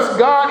among us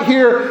got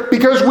here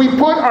because we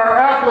put our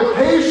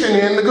application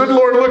in, the good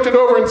Lord looked it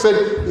over and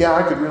said, yeah,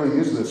 I could really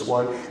use this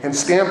one, and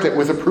stamped it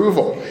with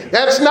approval.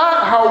 That's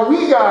not how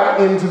we got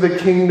into the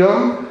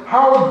kingdom.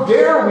 How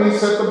dare we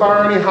set the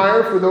bar any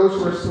higher for those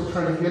who are still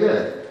trying to get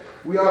in?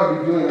 We ought to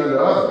be doing unto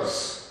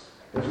others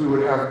as we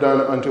would have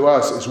done unto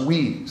us as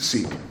we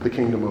seek the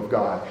kingdom of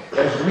God,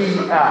 as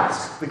we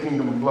ask the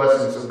kingdom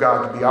blessings of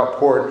God to be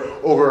outpoured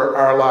over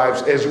our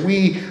lives, as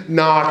we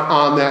knock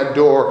on that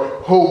door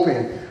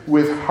hoping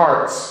with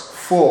hearts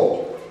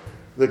full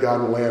that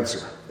God will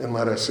answer and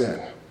let us in.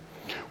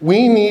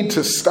 We need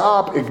to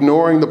stop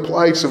ignoring the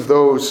plights of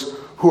those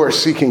who are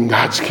seeking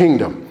God's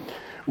kingdom.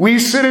 We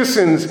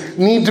citizens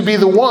need to be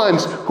the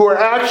ones who are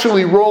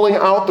actually rolling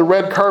out the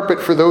red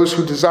carpet for those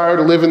who desire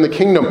to live in the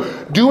kingdom,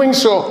 doing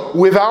so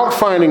without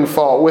finding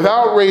fault,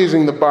 without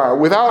raising the bar,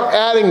 without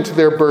adding to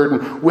their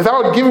burden,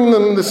 without giving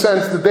them the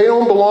sense that they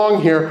don't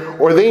belong here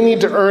or they need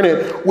to earn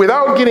it,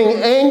 without getting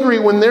angry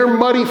when their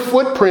muddy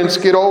footprints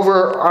get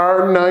over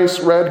our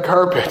nice red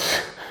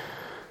carpet,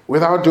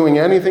 without doing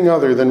anything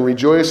other than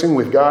rejoicing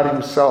with God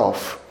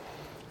himself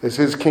as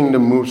his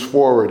kingdom moves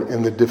forward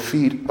and the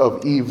defeat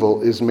of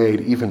evil is made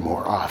even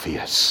more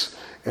obvious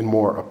and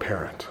more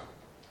apparent.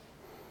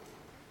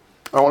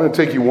 I want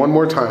to take you one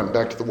more time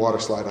back to the water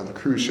slide on the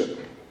cruise ship.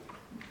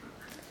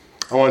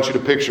 I want you to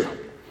picture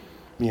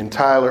me and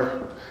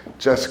Tyler,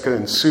 Jessica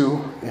and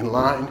Sue in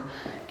line,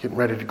 getting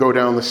ready to go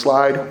down the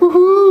slide.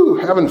 Woohoo!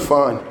 Having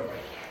fun.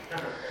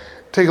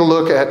 Take a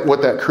look at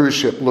what that cruise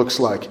ship looks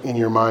like in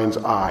your mind's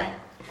eye.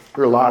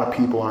 There are a lot of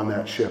people on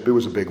that ship. It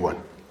was a big one.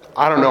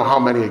 I don't know how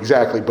many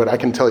exactly, but I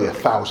can tell you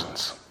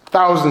thousands.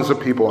 Thousands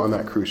of people on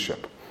that cruise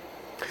ship.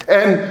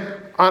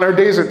 And on our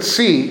days at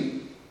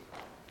sea,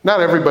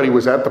 not everybody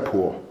was at the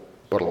pool,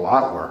 but a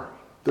lot were.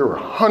 There were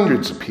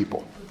hundreds of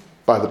people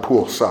by the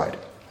pool side.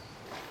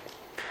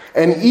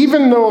 And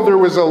even though there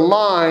was a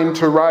line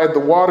to ride the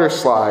water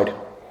slide,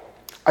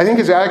 I think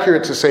it's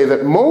accurate to say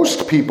that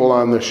most people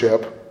on the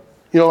ship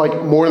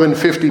like more than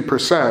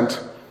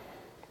 50%.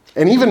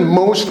 And even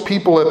most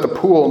people at the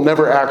pool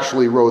never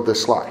actually rode the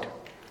slide.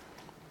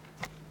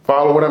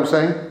 Follow what I'm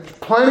saying?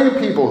 Plenty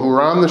of people who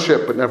were on the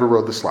ship but never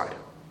rode the slide.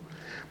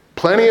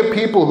 Plenty of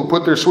people who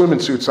put their swimming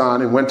suits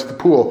on and went to the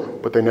pool,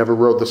 but they never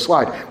rode the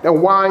slide. Now,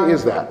 why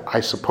is that?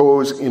 I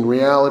suppose in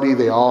reality,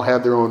 they all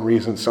had their own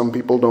reasons. Some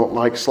people don't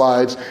like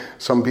slides.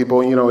 Some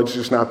people, it's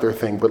just not their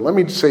thing. But let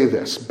me say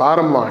this.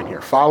 Bottom line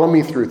here. Follow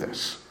me through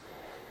this.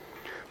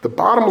 The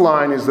bottom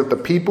line is that the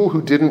people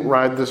who didn't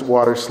ride this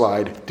water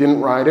slide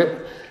didn't ride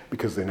it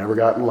because they never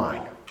got in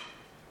line.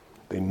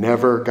 They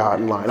never got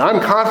in line. I'm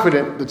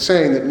confident that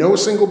saying that no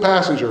single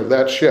passenger of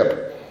that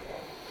ship,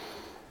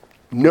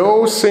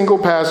 no single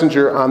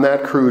passenger on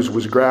that cruise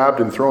was grabbed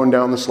and thrown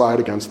down the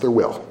slide against their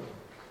will.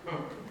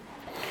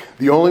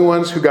 The only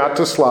ones who got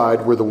to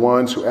slide were the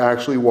ones who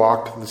actually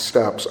walked the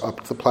steps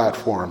up to the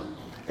platform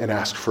and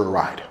asked for a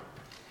ride.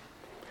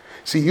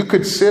 See, you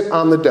could sit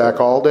on the deck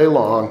all day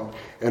long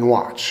and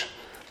watch,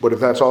 but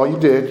if that's all you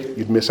did,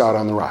 you'd miss out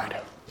on the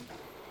ride.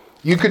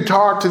 You could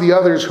talk to the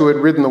others who had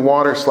ridden the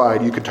water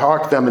slide. You could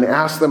talk to them and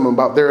ask them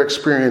about their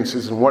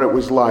experiences and what it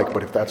was like,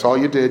 but if that's all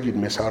you did, you'd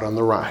miss out on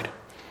the ride.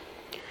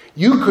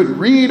 You could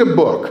read a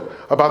book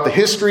about the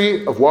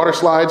history of water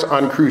slides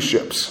on cruise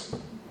ships.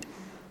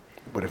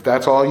 But if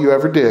that's all you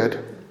ever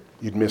did,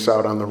 you'd miss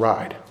out on the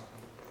ride.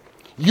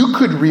 You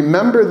could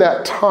remember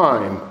that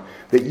time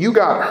that you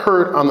got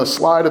hurt on the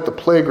slide at the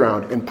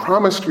playground and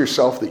promised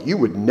yourself that you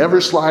would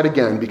never slide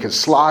again because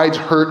slides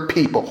hurt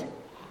people.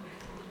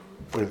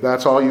 But if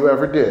that's all you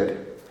ever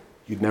did,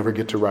 you'd never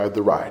get to ride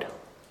the ride.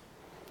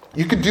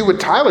 You could do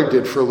what Tyler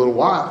did for a little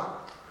while.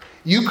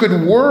 You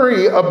could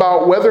worry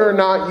about whether or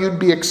not you'd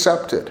be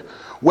accepted,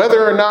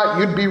 whether or not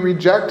you'd be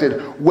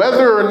rejected,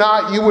 whether or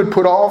not you would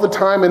put all the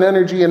time and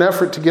energy and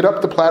effort to get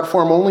up the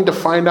platform only to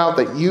find out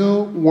that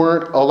you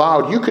weren't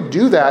allowed. You could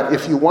do that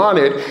if you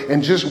wanted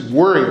and just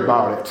worry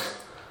about it.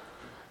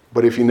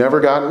 But if you never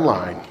got in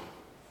line,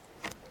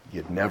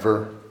 you'd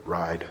never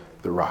ride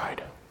the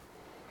ride.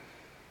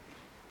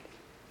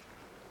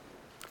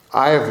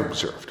 I have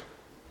observed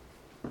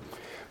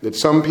that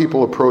some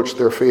people approach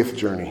their faith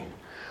journey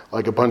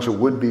like a bunch of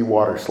would-be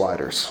water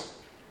sliders.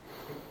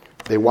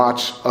 They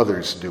watch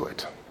others do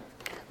it.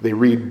 They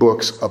read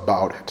books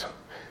about it.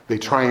 They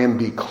try and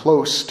be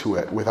close to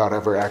it without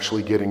ever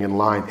actually getting in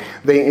line.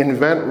 They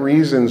invent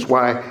reasons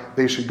why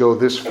they should go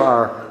this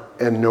far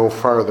and no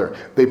farther.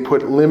 They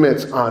put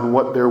limits on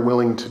what they're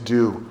willing to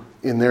do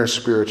in their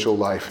spiritual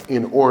life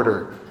in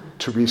order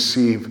to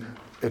receive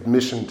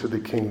admission to the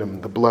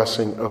kingdom, the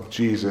blessing of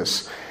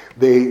Jesus.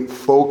 They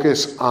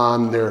focus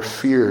on their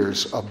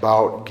fears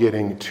about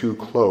getting too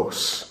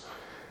close.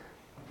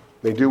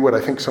 They do what I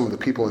think some of the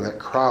people in that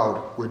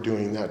crowd were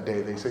doing that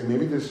day. They say,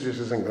 maybe this just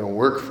isn't going to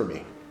work for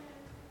me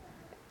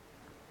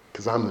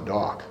because I'm the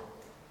dog.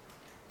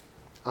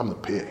 I'm the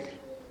pig.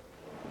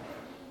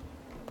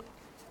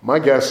 My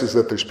guess is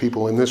that there's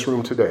people in this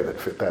room today that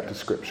fit that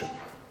description.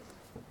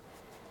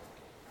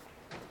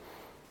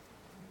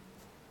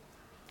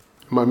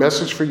 My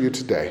message for you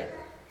today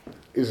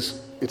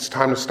is it's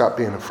time to stop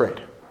being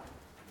afraid.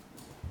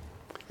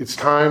 It's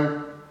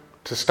time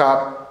to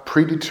stop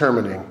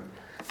predetermining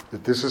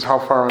that this is how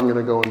far I'm going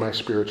to go in my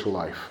spiritual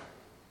life.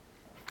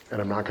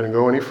 And I'm not going to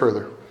go any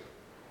further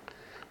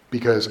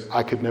because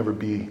I could never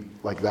be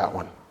like that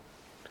one.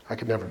 I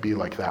could never be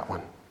like that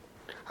one.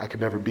 I could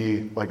never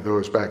be like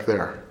those back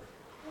there.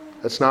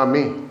 That's not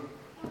me.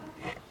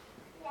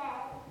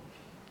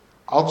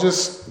 I'll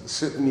just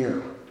sit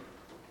near.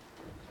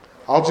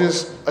 I'll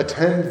just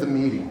attend the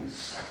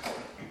meetings.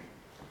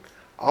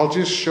 I'll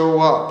just show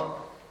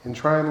up and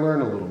try and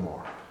learn a little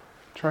more.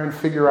 Try and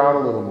figure out a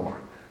little more.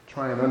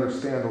 Try and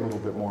understand a little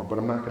bit more, but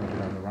I'm not going to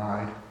get on the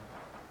ride.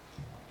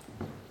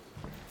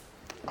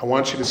 I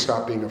want you to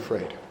stop being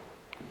afraid.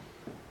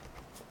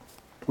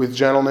 With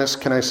gentleness,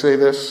 can I say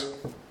this?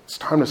 It's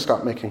time to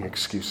stop making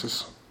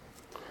excuses.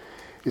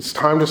 It's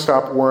time to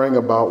stop worrying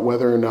about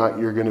whether or not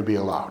you're going to be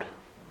allowed.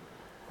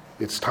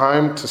 It's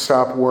time to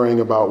stop worrying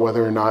about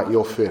whether or not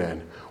you'll fit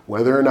in,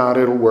 whether or not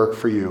it'll work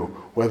for you,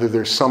 whether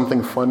there's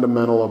something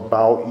fundamental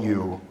about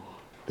you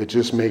that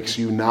just makes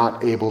you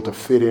not able to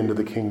fit into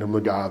the kingdom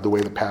of God the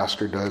way the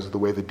pastor does, the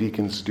way the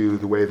deacons do,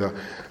 the way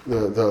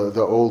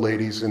the old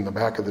ladies in the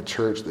back of the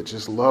church that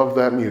just love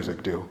that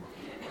music do.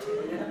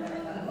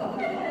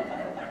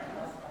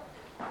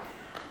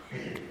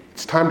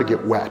 It's time to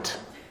get wet.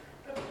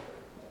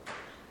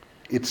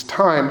 It's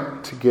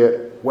time to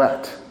get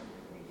wet.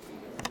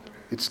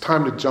 It's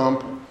time to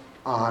jump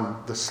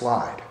on the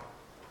slide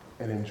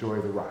and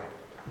enjoy the ride.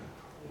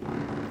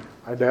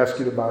 I'd ask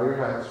you to bow your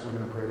heads. We're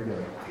going to pray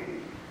together.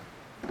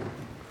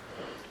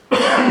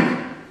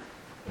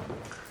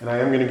 And I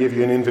am going to give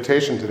you an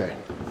invitation today.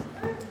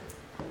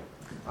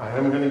 I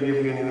am going to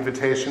give you an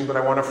invitation, but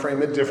I want to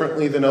frame it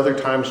differently than other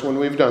times when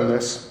we've done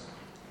this.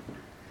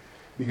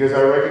 Because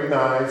I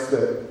recognize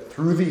that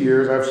through the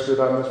years, I've stood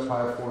on this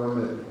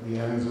platform at the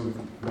ends of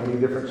many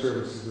different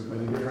services at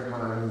many different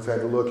times and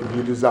said, look, if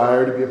you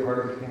desire to be a part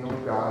of the kingdom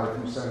of God,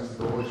 if you sense that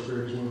the Holy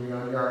Spirit is moving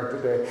on your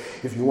heart today,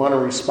 if you want to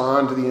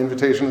respond to the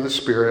invitation of the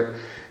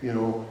Spirit,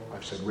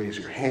 I've said, raise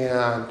your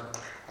hand.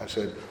 I've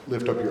said,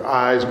 lift up your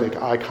eyes, make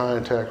eye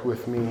contact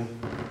with me.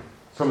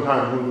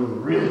 Sometimes when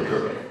we're really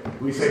cooking,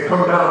 we say,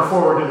 come down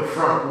forward to the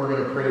front, and we're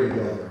going to pray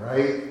together,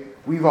 right?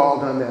 We've all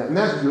done that, and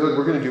that's good.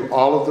 We're going to do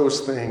all of those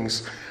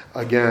things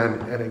again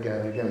and again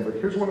and again. But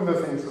here's one of the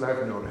things that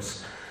I've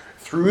noticed.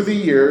 Through the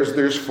years,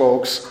 there's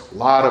folks, a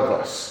lot of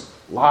us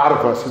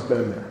have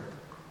been there.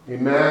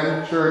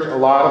 Amen, church? A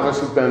lot of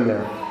us have been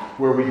there,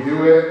 where we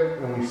do it,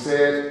 and we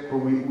say it, but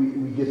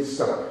we get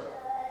stuck.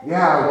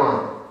 Yeah, I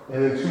want it.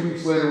 And then 2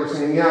 weeks later, we're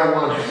saying, yeah, I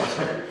want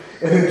it.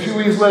 And then 2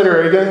 weeks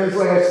later, again, it's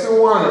like, I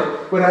still want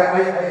it, but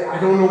I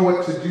don't know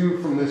what to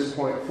do from this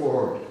point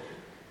forward.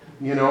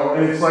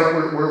 And it's like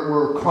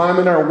we're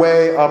climbing our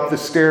way up the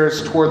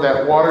stairs toward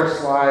that water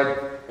slide,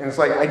 and it's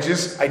like,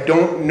 I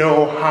don't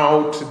know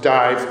how to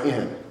dive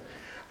in.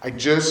 I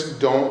just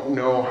don't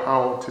know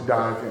how to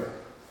dive in.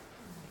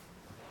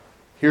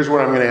 Here's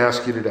what I'm going to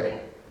ask you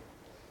today.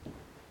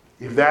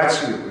 If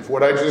that's you, if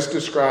what I just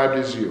described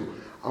is you,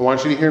 I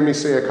want you to hear me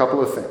say a couple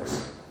of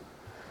things.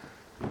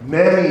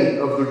 Many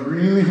of the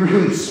really,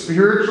 really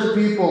spiritual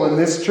people in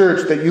this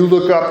church that you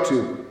look up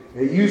to,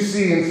 that you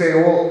see and say,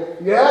 well,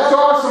 yeah, that's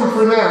awesome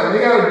for them. They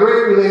got a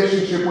great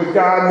relationship with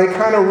God, and they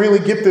kind of really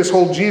get this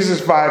whole Jesus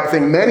vibe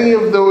thing. Many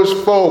of those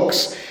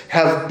folks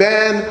have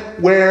been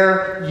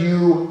where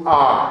you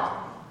are.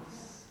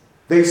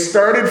 They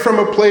started from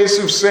a place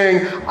of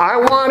saying, I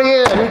want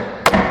in,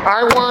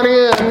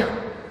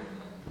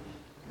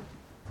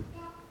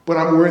 but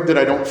I'm worried that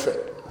I don't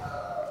fit.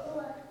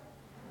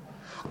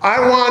 I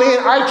want in.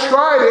 I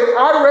tried it.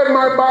 I read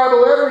my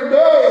Bible every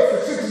day for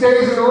 6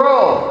 days in a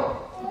row.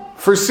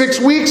 For 6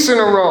 weeks in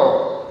a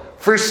row.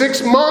 For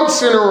 6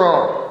 months in a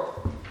row.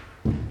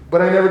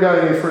 But I never got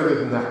any further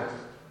than that.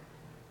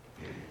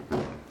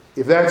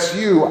 If that's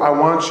you, I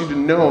want you to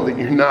know that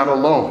you're not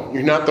alone.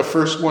 You're not the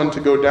first one to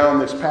go down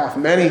this path.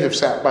 Many have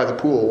sat by the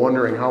pool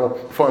wondering how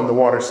fun the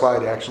water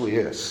slide actually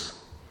is.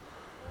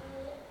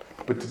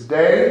 But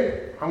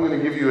today, I'm going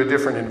to give you a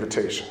different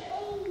invitation.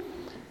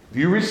 If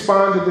you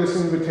respond to this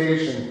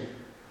invitation,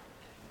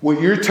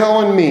 what you're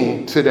telling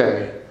me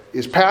today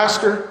is,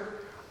 Pastor,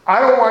 I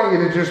don't want you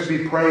to just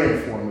be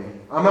praying for me.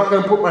 I'm not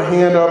going to put my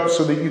hand up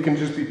so that you can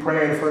just be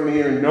praying for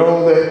me or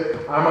know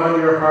that I'm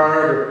on your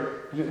heart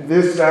or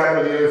this, that,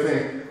 or the other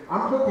thing.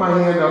 I'm putting my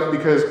hand up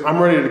because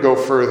I'm ready to go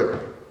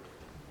further.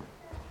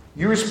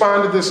 You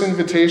respond to this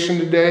invitation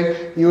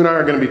today, you and I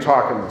are going to be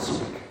talking this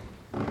week.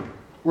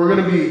 We're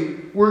going to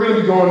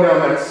be going down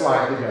that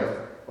slide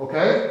together,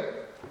 okay?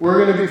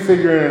 We're going to be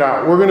figuring it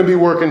out. We're going to be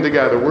working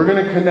together. We're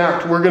going to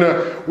connect. We're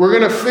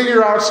going to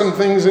figure out some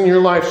things in your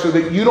life so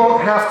that you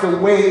don't have to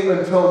wait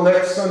until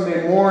next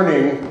Sunday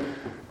morning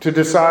to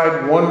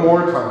decide one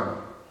more time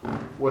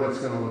what it's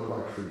going to look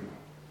like for you.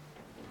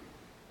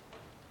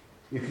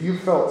 If you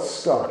felt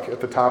stuck at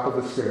the top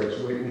of the stairs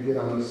waiting to get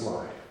on the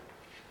slide,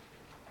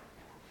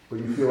 but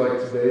you feel like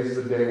today's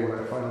the day when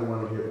I finally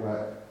want to get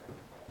wet,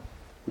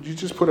 would you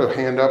just put a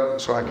hand up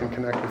so I can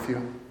connect with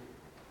you?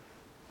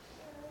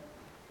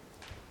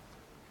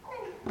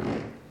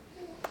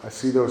 I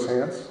see those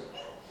hands.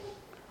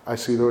 I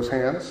see those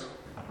hands.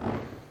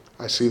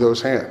 I see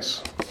those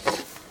hands.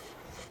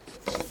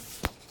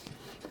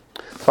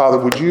 Father,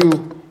 would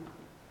you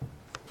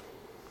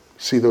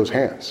see those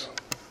hands?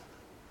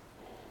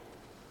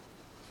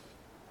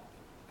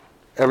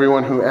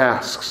 Everyone who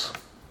asks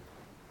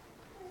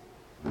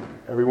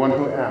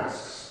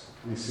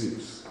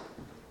receives.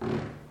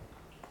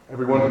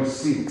 Everyone who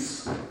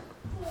seeks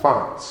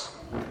finds.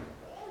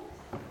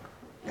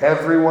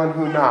 Everyone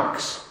who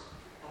knocks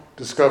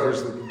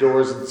discovers that the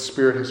doors that the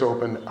Spirit has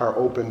opened are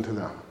open to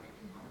them.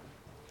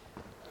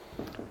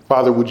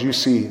 Father, would you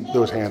see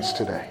those hands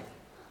today?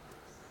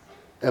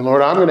 And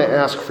Lord, I'm going to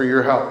ask for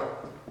your help.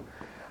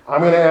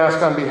 I'm going to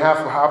ask on behalf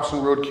of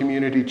Hobson Road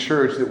Community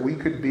Church that we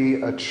could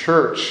be a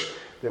church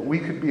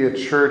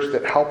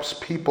that helps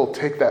people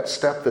take that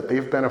step that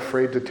they've been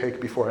afraid to take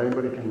before.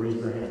 Anybody can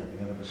raise their hand at the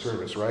end of the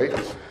service, right?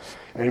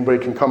 Anybody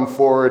can come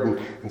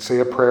forward and say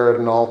a prayer at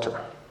an altar.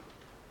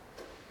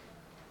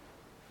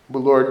 But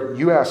Lord,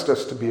 you asked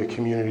us to be a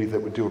community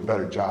that would do a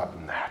better job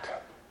than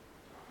that.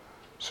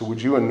 So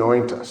would you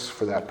anoint us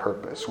for that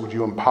purpose? Would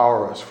you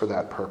empower us for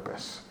that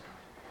purpose?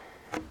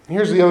 And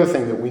here's the other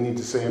thing that we need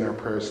to say in our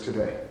prayers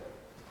today.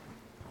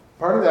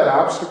 Part of that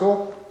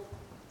obstacle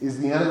is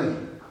the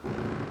enemy,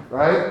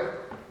 right?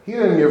 He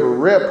doesn't give a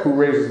rip who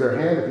raises their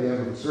hand at the end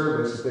of the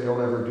service if they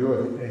don't ever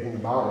do anything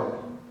about it.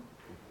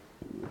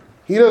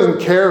 He doesn't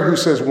care who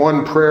says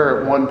one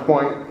prayer at one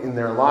point in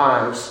their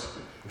lives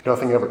if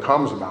nothing ever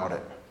comes about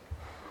it.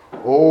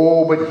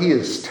 Oh, but he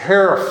is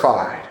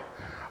terrified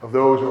of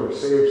those who are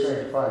saved,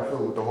 sanctified,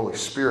 filled with the Holy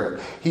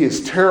Spirit. He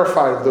is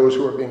terrified of those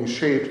who are being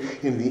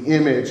shaped in the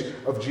image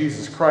of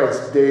Jesus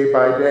Christ day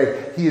by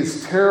day. He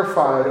is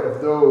terrified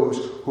of those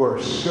who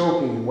are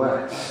soaking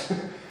wet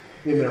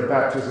in their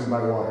baptism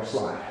by water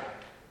slide.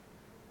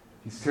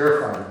 He's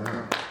terrified of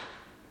them.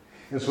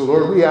 And so,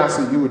 Lord, we ask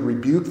that you would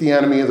rebuke the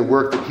enemy of the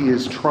work that he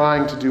is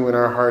trying to do in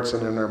our hearts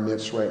and in our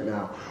midst right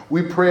now.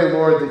 We pray,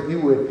 Lord,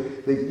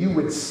 that you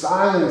would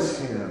silence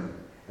him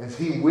as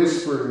he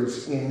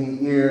whispers in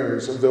the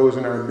ears of those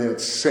in our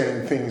midst,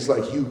 saying things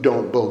like, you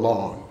don't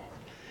belong.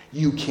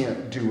 You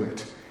can't do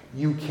it.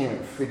 You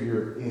can't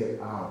figure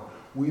it out.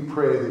 We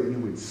pray that you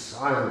would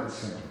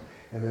silence him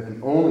and that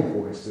the only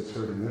voice that's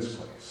heard in this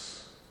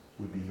place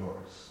would be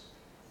yours.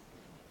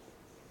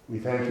 We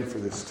thank you for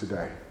this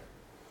today.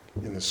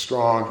 In the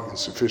strong and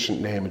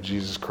sufficient name of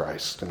Jesus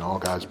Christ, and all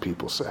God's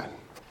people said,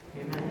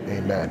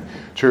 Amen. Amen.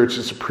 Church,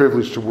 it's a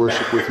privilege to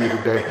worship with you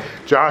today.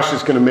 Josh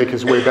is going to make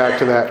his way back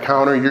to that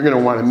counter. You're going to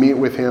want to meet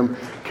with him,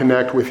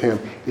 connect with him.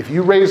 If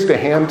you raised a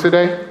hand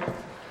today,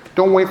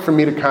 don't wait for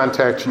me to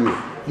contact you.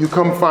 You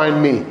come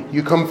find me.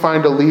 You come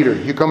find a leader.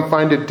 You come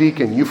find a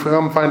deacon. You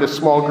come find a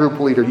small group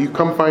leader. You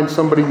come find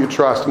somebody you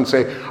trust and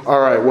say, all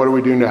right, what do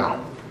we do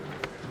now?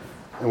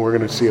 And we're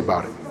going to see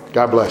about it.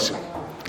 God bless you.